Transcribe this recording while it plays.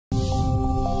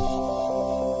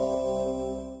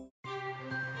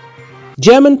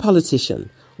German politician: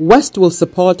 West will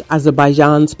support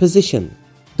Azerbaijan's position.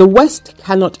 The West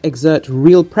cannot exert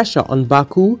real pressure on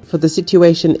Baku for the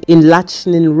situation in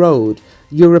Lachnin Road.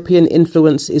 European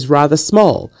influence is rather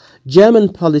small,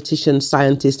 German politician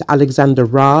scientist Alexander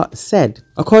Ra said.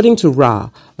 According to Ra,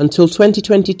 until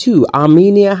 2022,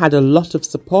 Armenia had a lot of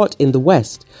support in the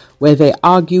West, where they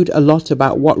argued a lot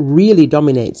about what really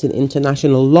dominates in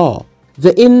international law: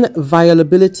 the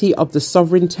inviolability of the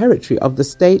sovereign territory of the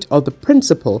state or the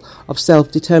principle of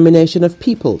self-determination of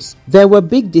peoples. There were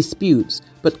big disputes,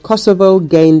 but Kosovo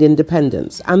gained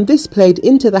independence, and this played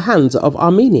into the hands of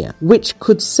Armenia, which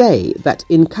could say that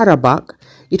in Karabakh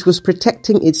it was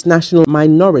protecting its national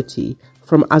minority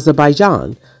from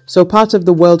Azerbaijan, so part of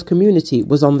the world community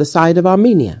was on the side of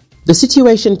Armenia. The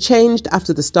situation changed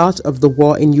after the start of the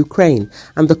war in Ukraine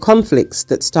and the conflicts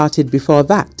that started before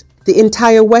that. The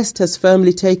entire West has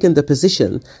firmly taken the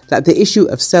position that the issue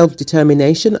of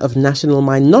self-determination of national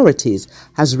minorities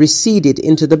has receded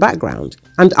into the background,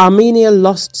 and Armenia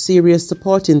lost serious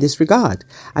support in this regard,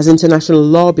 as international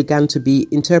law began to be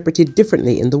interpreted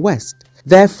differently in the West.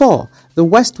 Therefore, the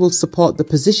West will support the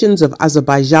positions of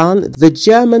Azerbaijan, the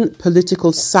German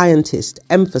political scientist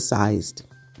emphasized.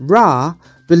 Ra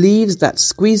believes that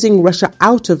squeezing Russia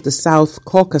out of the South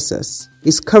Caucasus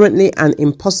is currently an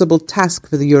impossible task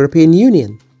for the European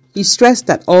Union. He stressed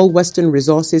that all Western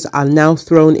resources are now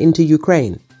thrown into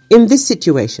Ukraine. In this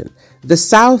situation, the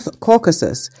South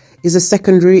Caucasus is a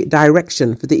secondary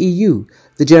direction for the EU,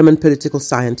 the German political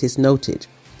scientist noted.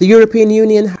 The European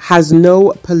Union has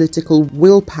no political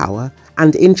willpower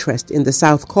and interest in the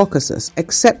South Caucasus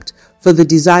except for the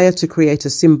desire to create a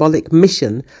symbolic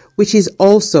mission, which is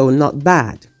also not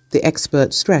bad, the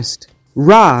expert stressed.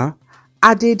 Ra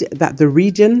added that the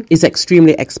region is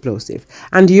extremely explosive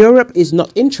and Europe is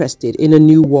not interested in a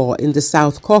new war in the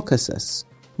South Caucasus.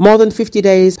 More than 50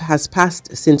 days has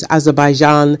passed since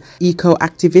Azerbaijan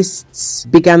eco-activists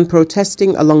began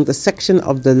protesting along the section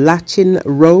of the Lachin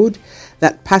Road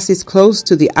that passes close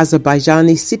to the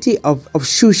Azerbaijani city of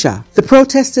Shusha. The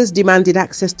protesters demanded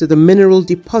access to the mineral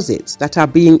deposits that are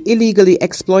being illegally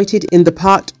exploited in the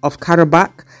part of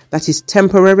Karabakh that is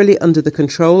temporarily under the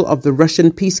control of the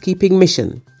Russian peacekeeping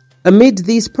mission. Amid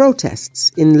these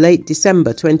protests, in late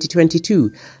December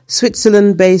 2022,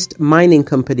 Switzerland-based mining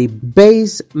company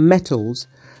Base Metals,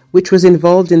 which was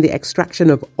involved in the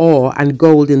extraction of ore and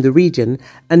gold in the region,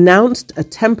 announced a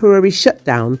temporary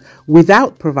shutdown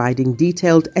without providing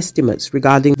detailed estimates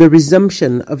regarding the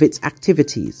resumption of its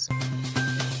activities.